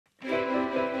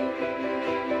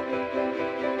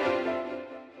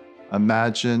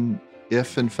Imagine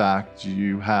if, in fact,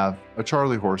 you have a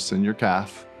Charlie horse in your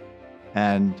calf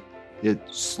and it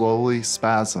slowly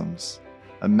spasms.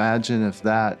 Imagine if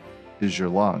that is your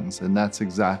lungs, and that's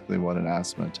exactly what an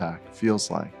asthma attack feels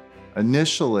like.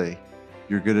 Initially,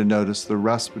 you're going to notice the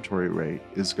respiratory rate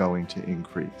is going to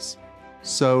increase.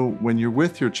 So when you're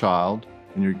with your child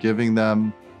and you're giving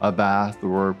them a bath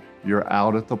or you're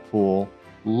out at the pool,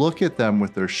 look at them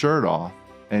with their shirt off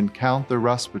and count their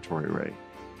respiratory rate.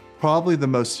 Probably the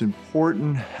most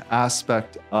important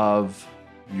aspect of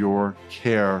your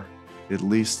care, at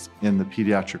least in the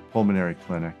pediatric pulmonary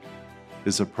clinic,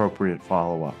 is appropriate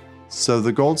follow-up. So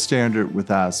the gold standard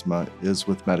with asthma is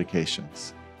with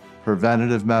medications,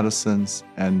 preventative medicines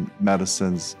and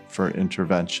medicines for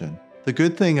intervention. The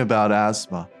good thing about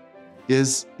asthma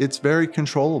is it's very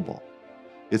controllable.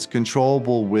 It's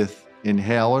controllable with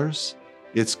inhalers.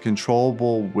 It's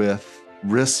controllable with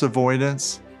risk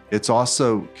avoidance. It's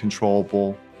also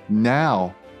controllable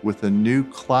now with a new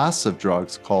class of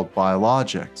drugs called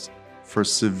biologics for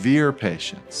severe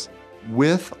patients.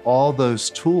 With all those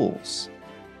tools,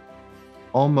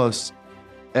 almost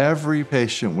every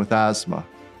patient with asthma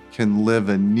can live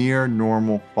a near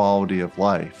normal quality of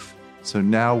life. So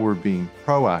now we're being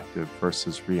proactive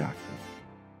versus reactive.